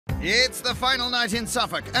It's the final night in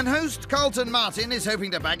Suffolk, and host Carlton Martin is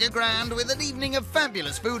hoping to bag £1,000 with an evening of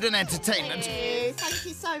fabulous food and entertainment. Thank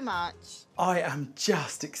you so much. I am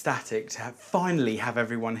just ecstatic to finally have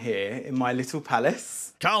everyone here in my little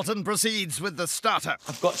palace. Carlton proceeds with the starter.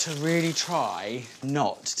 I've got to really try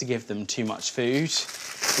not to give them too much food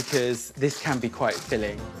because this can be quite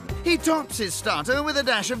filling. He tops his starter with a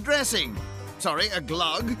dash of dressing. Sorry, a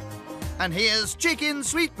glug. And here's chicken,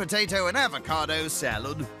 sweet potato and avocado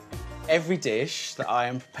salad. Every dish that I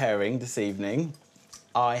am preparing this evening,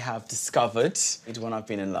 I have discovered when I've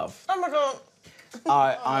been in love. Oh my God.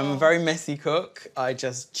 I'm a very messy cook. I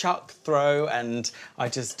just chuck, throw, and I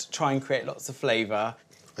just try and create lots of flavour.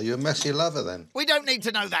 Are you a messy lover, then? We don't need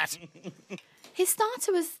to know that. His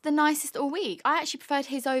starter was the nicest all week. I actually preferred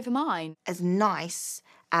his over mine. As nice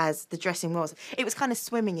as the dressing was, it was kind of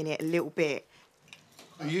swimming in it a little bit.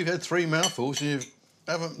 You've had 3 mouthfuls and you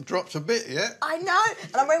haven't dropped a bit yet. I know,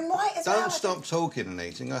 and I'm wearing white as well. Don't stop talking and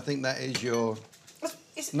eating. I think that is your...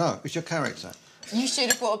 No, it's your character. You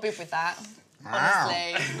should have brought a bib with that,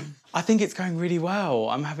 honestly. I think it's going really well.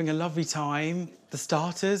 I'm having a lovely time. The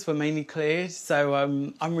starters were mainly cleared, so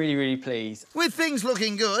I'm really, really pleased. With things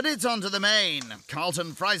looking good, it's on to the main.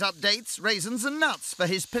 Carlton fries up dates, raisins and nuts for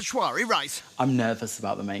his peshwari rice. I'm nervous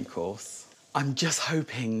about the main course. I'm just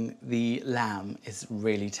hoping the lamb is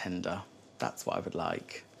really tender. That's what I would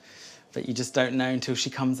like. But you just don't know until she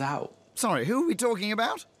comes out. Sorry, who are we talking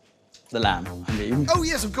about? The lamb, I mean. Oh,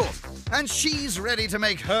 yes, of course. And she's ready to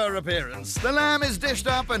make her appearance. The lamb is dished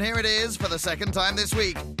up, and here it is for the second time this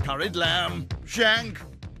week. Curried lamb, shank.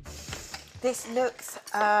 This looks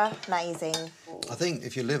amazing. I think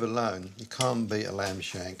if you live alone, you can't beat a lamb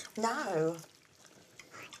shank. No.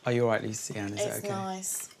 Are you all right, Lucianne? Is It's that okay?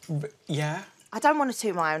 nice. Yeah? I don't want to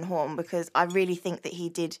toot my own horn because I really think that he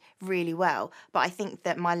did really well, but I think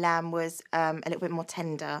that my lamb was a little bit more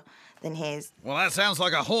tender than his. Well, that sounds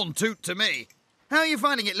like a horn toot to me. How are you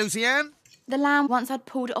finding it, Lucianne? The lamb, once I'd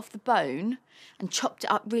pulled it off the bone and chopped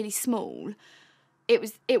it up really small, it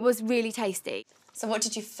was really tasty. So what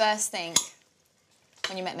did you first think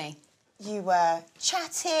when you met me? You were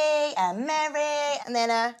chatty and merry, and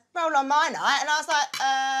then roll on my night, and I was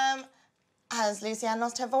like, has Lucianne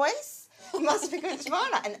lost her voice? You must be going to my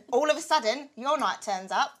night. And all of a sudden, your night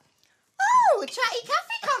turns up. Oh, Chatty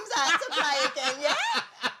Cathy comes out to play again, yeah?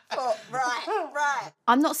 Oh, right.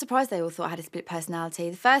 I'm not surprised they all thought I had a split personality.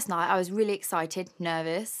 The first night, I was really excited,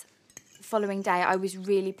 nervous. The following day, I was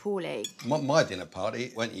really poorly. My dinner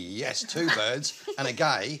party went, yes, 2 birds and a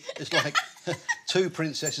gay. It's like 2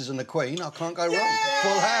 princesses and a queen. I can't go wrong.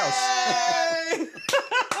 Full house.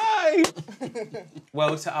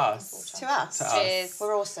 Well, to us. To us. To us. Cheers.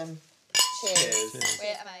 We're awesome. Cheers.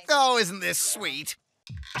 We're amazing. Oh, isn't this sweet?